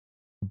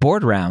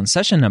Board Round,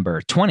 session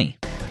number 20.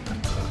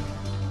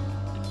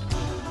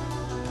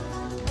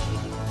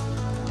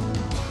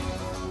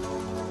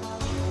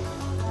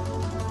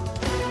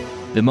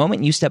 The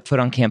moment you step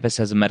foot on campus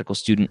as a medical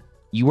student,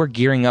 you are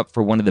gearing up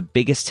for one of the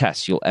biggest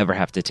tests you'll ever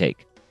have to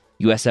take.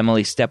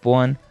 USMLE Step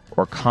 1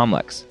 or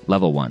COMLEX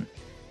Level 1.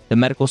 The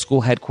medical school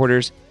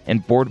headquarters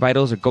and Board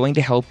Vitals are going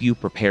to help you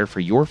prepare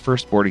for your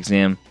first board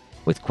exam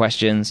with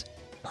questions,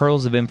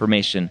 pearls of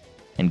information,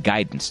 and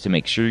guidance to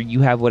make sure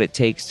you have what it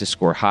takes to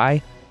score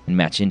high and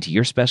match into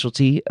your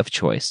specialty of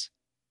choice.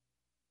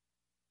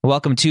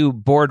 Welcome to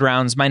Board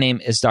Rounds. My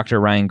name is Dr.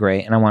 Ryan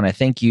Gray, and I want to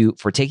thank you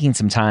for taking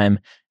some time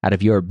out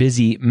of your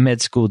busy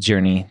med school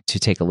journey to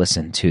take a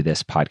listen to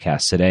this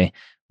podcast today.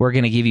 We're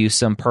going to give you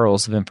some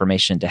pearls of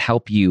information to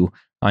help you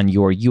on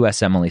your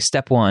USMLE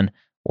Step 1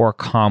 or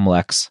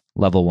COMLEX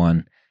Level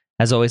 1.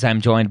 As always,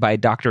 I'm joined by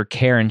Dr.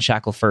 Karen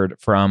Shackelford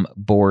from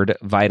Board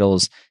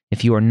Vitals.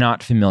 If you are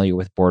not familiar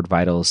with Board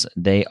Vitals,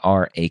 they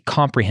are a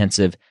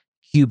comprehensive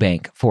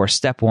QBank for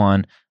Step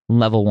 1,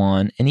 Level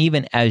 1, and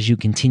even as you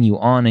continue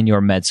on in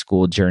your med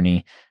school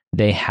journey,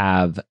 they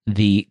have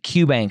the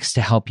QBanks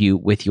to help you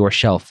with your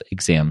shelf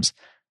exams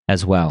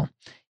as well.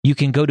 You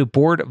can go to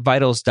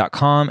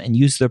boardvitals.com and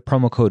use the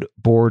promo code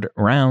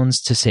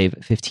BOARDROUNDS to save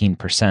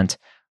 15%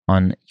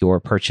 on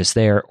your purchase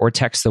there, or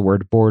text the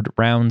word Board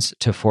Rounds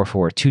to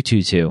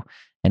 44222,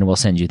 and we'll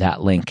send you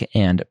that link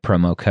and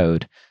promo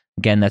code.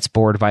 Again, that's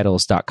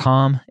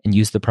boardvitals.com and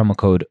use the promo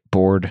code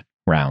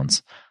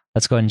BOARDROUNDS.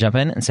 Let's go ahead and jump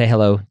in and say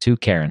hello to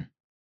Karen.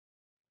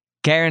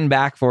 Karen,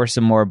 back for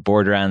some more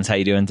Board Rounds. How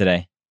you doing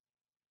today?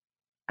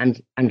 I'm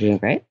doing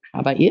great. How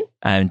about you?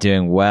 I'm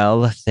doing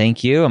well,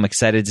 thank you. I'm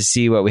excited to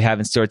see what we have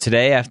in store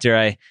today. After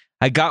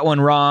I got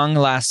one wrong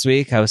last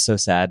week, I was so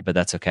sad, but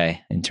that's okay.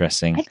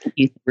 Interesting. I think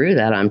you threw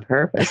that on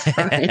purpose,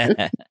 Brian.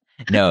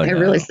 No, I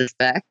really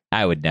suspect.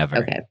 I would never.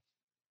 Okay.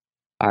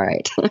 All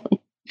right.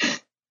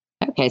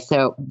 Okay,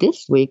 so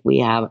this week we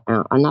have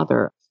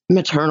another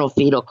maternal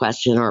fetal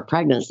question or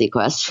pregnancy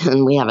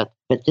question.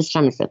 But this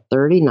time it's a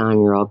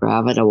 39-year-old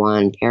gravida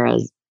 1,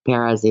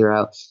 para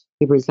 0.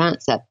 He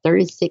presents at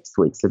 36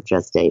 weeks of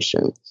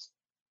gestation,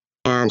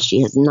 and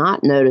she has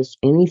not noticed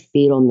any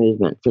fetal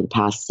movement for the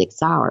past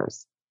 6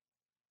 hours.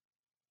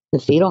 The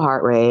fetal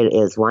heart rate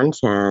is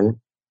 110,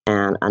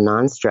 and a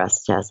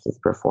non-stress test is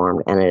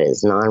performed, and it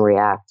is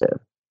non-reactive.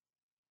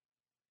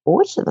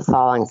 Which of the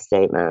following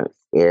statements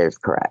is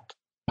correct?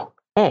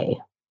 A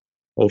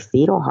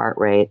fetal heart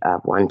rate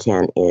of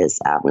 110 is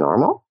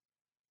abnormal.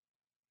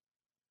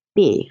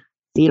 B,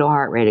 fetal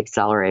heart rate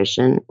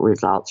acceleration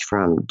results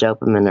from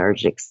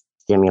dopaminergic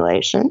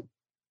stimulation.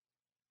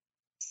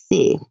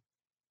 C,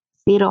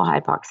 fetal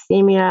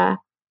hypoxemia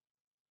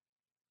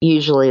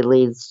usually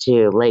leads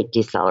to late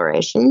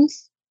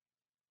decelerations.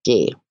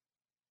 D,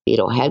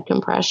 fetal head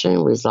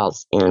compression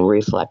results in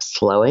reflex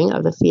slowing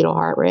of the fetal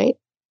heart rate.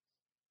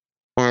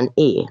 And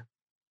E,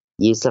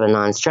 use of a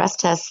non-stress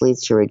test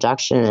leads to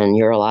reduction in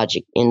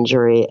neurologic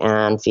injury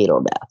and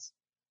fetal death.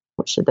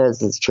 Which of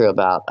those is true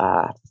about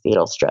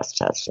fetal stress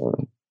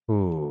testing?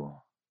 Ooh.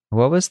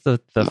 What was the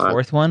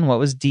fourth one? What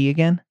was D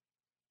again?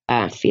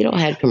 Fetal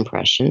head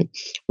compression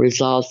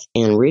results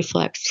in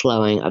reflex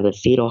slowing of the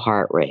fetal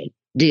heart rate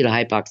due to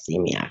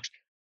hypoxemia.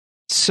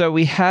 So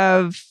we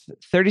have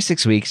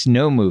 36 weeks,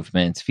 no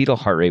movement, fetal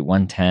heart rate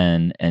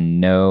 110, and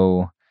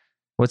no...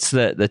 What's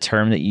the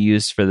term that you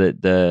use for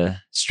the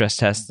stress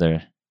test,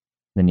 the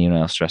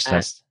neonatal stress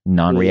test?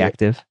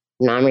 Non-reactive?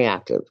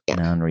 Non-reactive, yeah.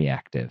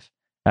 Non-reactive,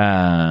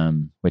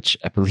 which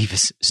I believe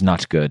is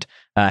not good.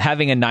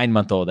 Having a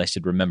 9-month-old, I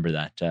should remember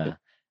that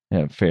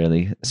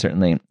fairly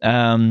certainly.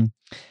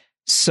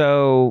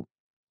 So,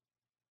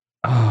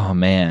 oh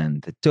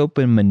man, the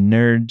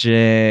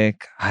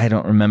dopaminergic, I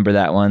don't remember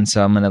that one,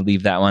 so I'm going to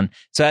leave that one.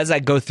 So as I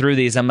go through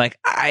these, I'm like,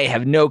 I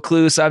have no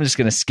clue, so I'm just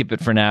going to skip it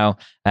for now.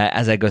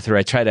 As I go through,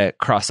 I try to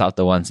cross out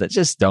the ones that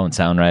just don't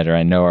sound right or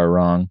I know are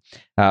wrong.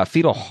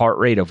 Fetal heart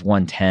rate of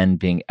 110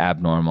 being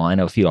abnormal. I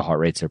know fetal heart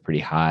rates are pretty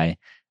high.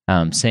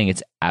 Saying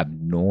it's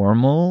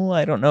abnormal,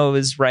 I don't know if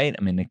is right.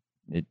 I mean,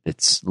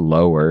 it's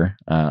lower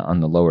on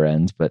the lower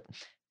end, but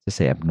to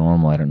say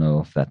abnormal, I don't know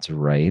if that's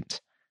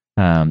right.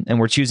 And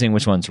we're choosing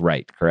which one's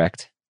right,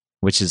 correct?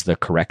 Which is the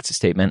correct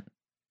statement?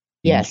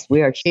 Yes,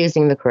 we are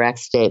choosing the correct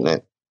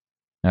statement.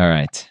 All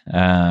right.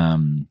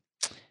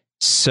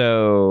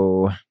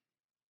 So,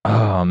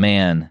 oh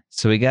man.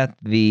 So we got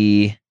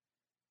the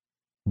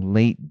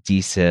late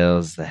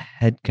decels, the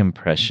head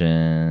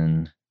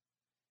compression.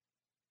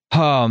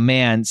 Oh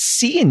man,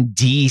 C and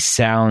D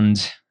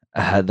sound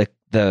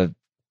the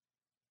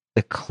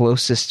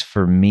closest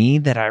for me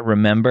that I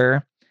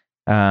remember.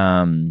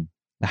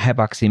 The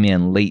hypoxemia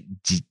and late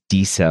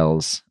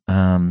decels.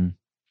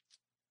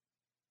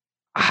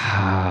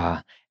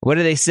 What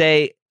do they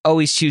say?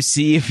 Always choose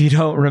C if you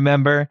don't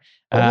remember.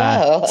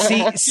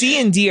 C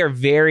and D are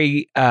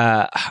very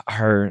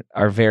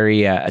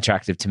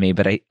attractive to me,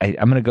 but I'm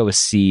going to go with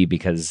C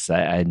because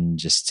I'm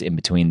just in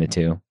between the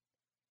two.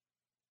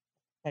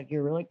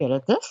 You're really good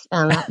at this,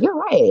 and you're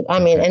right. I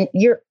mean, and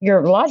your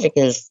logic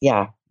is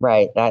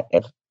right. That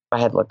I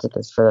had looked at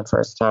this for the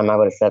first time, I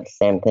would have said the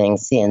same thing.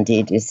 C and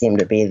D do seem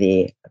to be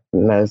the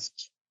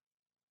most,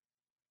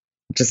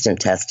 just in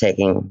test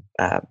taking,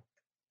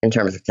 in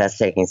terms of test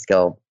taking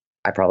skill,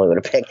 I probably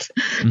would have picked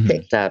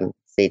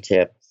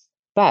C2.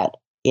 But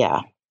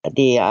yeah,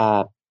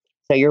 so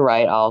you're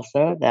right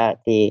also that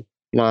the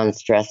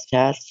non-stress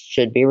test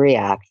should be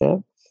reactive,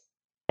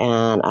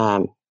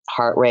 and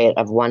heart rate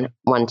of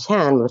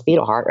 110, the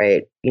fetal heart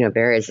rate,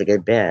 varies a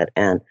good bit,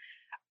 and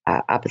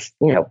up,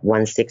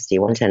 160,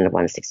 110 to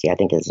 160, I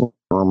think is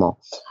normal.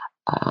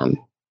 And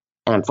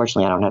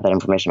unfortunately, I don't have that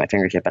information at my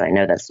fingertip, but I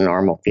know that's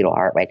normal fetal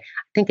heart rate.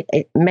 I think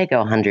it may go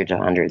 100 to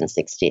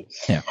 160.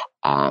 Yeah.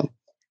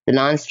 The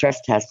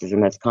non-stress test is the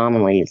most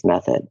commonly used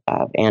method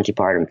of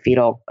antepartum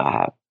fetal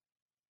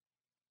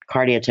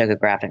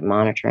cardiotocographic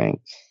monitoring.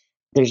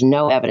 There's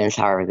no evidence,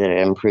 however, that it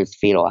improves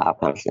fetal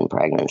outcomes in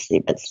pregnancy,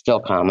 but still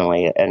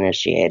commonly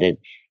initiated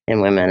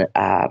in women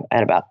at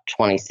about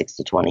 26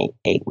 to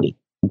 28 week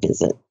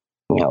visit,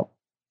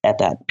 at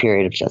that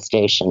period of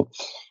gestation.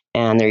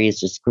 And they're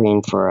used to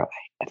screen for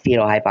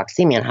fetal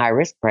hypoxemia in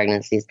high-risk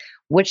pregnancies,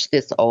 which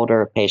this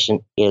older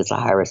patient is a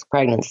high-risk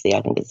pregnancy.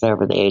 I think it's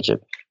over the age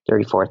of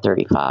 34,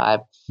 35.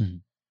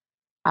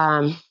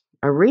 Mm-hmm.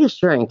 A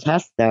reassuring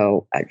test,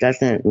 though,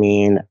 doesn't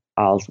mean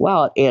all's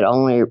well. It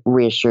only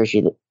reassures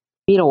you that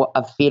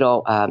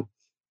fetal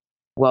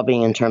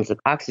well-being in terms of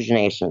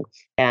oxygenation.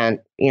 And,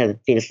 the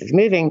fetus is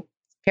moving,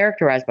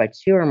 characterized by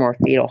 2 or more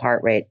fetal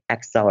heart rate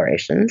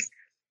accelerations,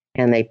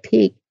 and they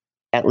peak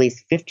at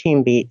least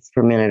 15 beats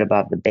per minute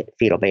above the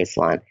fetal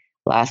baseline,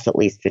 last at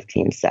least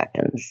 15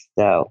 seconds.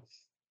 So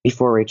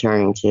before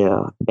returning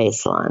to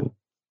baseline.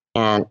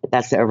 And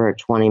that's over a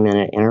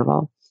 20-minute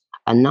interval.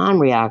 A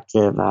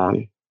non-reactive,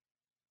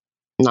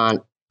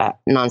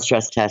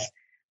 non-stress test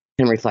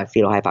can reflect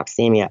fetal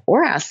hypoxemia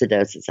or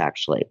acidosis,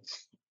 actually.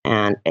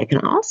 And it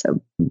can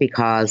also be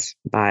caused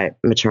by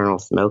maternal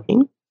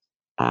smoking,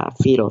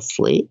 fetal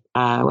sleep,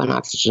 when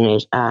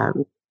oxygenation,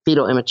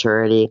 fetal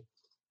immaturity,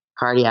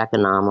 cardiac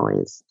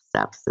anomalies,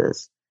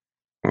 sepsis,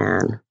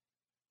 and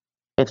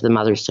if the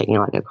mother's taking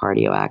like a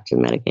cardioactive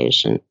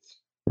medication,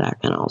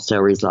 that can also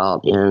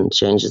result in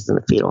changes in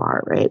the fetal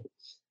heart rate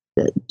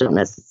that don't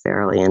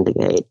necessarily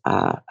indicate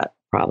a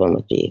problem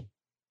with the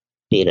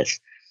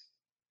fetus.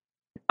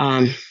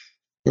 So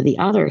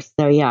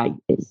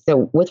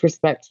with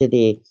respect to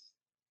the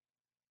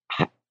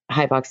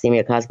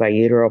hypoxemia caused by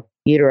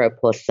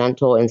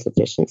uteroplacental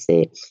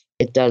insufficiency,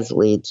 it does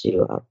lead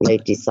to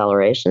late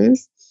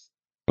decelerations.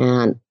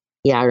 And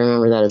I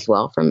remember that as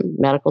well from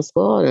medical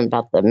school. And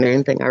about the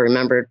main thing I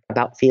remembered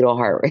about fetal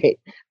heart rate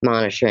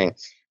monitoring,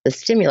 the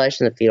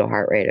stimulation of fetal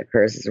heart rate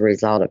occurs as a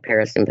result of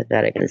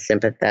parasympathetic and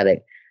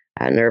sympathetic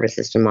nervous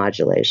system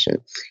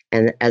modulation.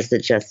 And as the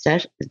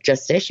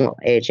gestational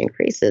age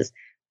increases,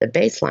 the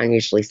baseline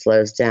usually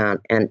slows down.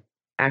 And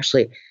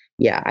actually,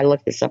 I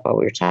looked this up while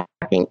we were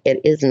talking.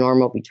 It is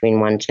normal between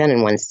 110 and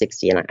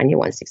 160. And I knew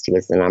 160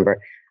 was the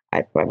number.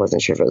 I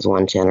wasn't sure if it was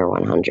 110 or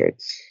 100.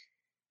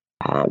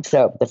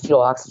 So the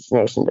fetal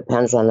oxygenation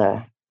depends on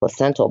the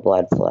placental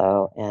blood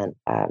flow and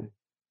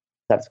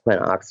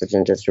subsequent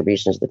oxygen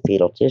distribution to the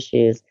fetal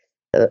tissues.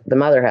 The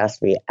mother has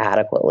to be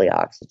adequately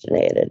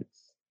oxygenated.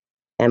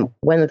 And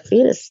when the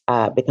fetus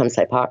becomes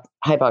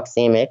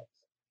hypoxemic,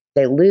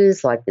 they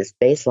lose like this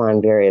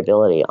baseline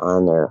variability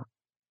on their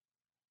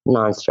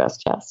non-stress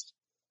test.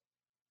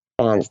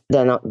 And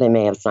then they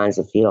may have signs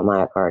of fetal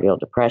myocardial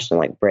depression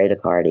like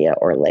bradycardia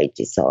or late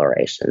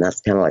deceleration.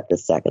 That's kind of like the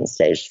second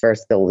stage.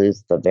 First, they'll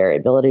lose the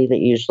variability that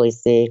you usually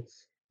see.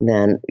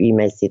 Then you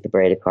may see the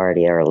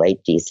bradycardia or late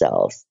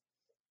decels.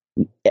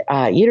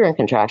 Uterine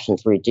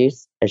contractions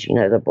reduce, as you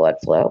know, the blood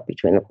flow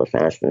between the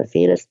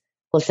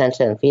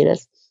placenta and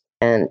fetus,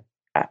 and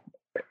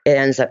it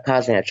ends up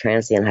causing a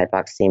transient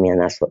hypoxemia,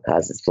 and that's what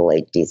causes the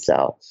late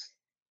decel.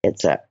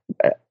 It's a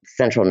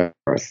central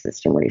nervous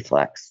system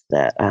reflex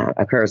that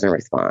occurs in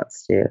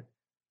response to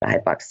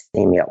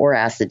hypoxemia or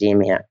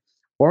acidemia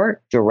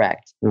or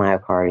direct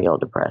myocardial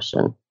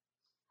depression.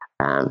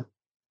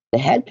 The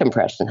head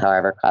compression,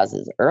 however,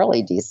 causes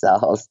early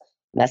decels.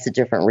 That's a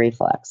different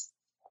reflex.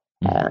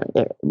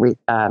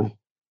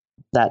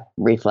 That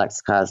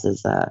reflex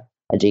causes a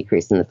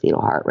decrease in the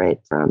fetal heart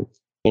rate from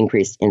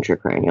increased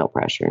intracranial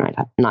pressure,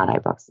 not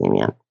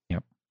hypoxemia.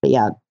 Yep. But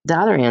the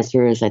other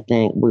answer is, I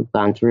think we've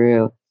gone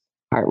through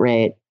heart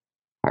rate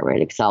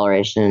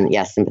acceleration,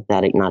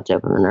 sympathetic, not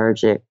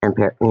dopaminergic, and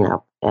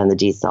and the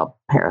decel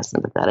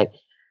parasympathetic.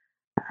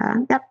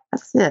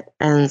 That's it.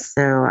 And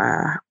so,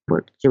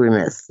 what did we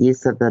miss?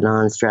 Use of the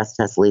non-stress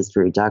test leads to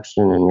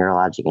reduction in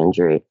neurologic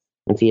injury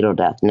and fetal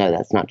death. No,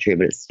 that's not true,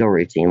 but it's still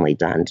routinely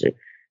done to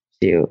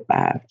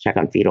check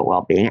on fetal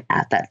well-being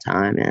at that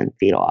time and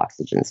fetal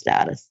oxygen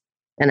status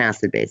and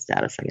acid-base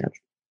status, I guess.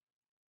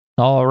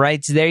 All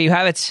right, so there you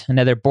have it.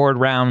 Another board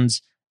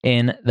rounds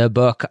in the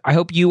book. I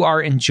hope you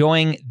are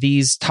enjoying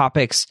these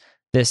topics,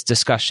 this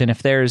discussion.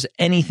 If there's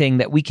anything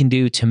that we can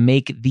do to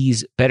make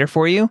these better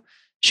for you,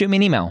 shoot me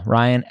an email,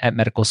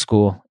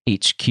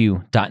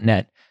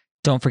 ryan@medicalschoolhq.net.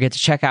 Don't forget to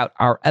check out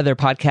our other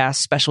podcasts,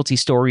 Specialty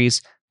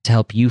Stories, to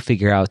help you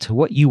figure out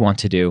what you want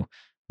to do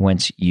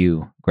once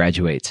you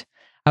graduate.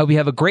 I hope you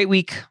have a great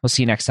week. We'll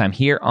see you next time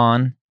here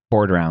on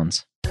Board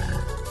Rounds.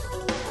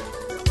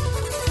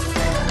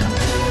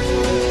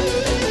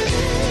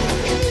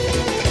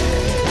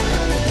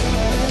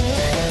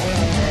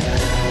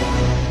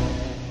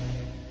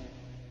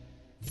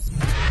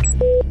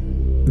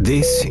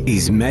 This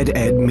is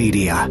MedEd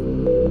Media.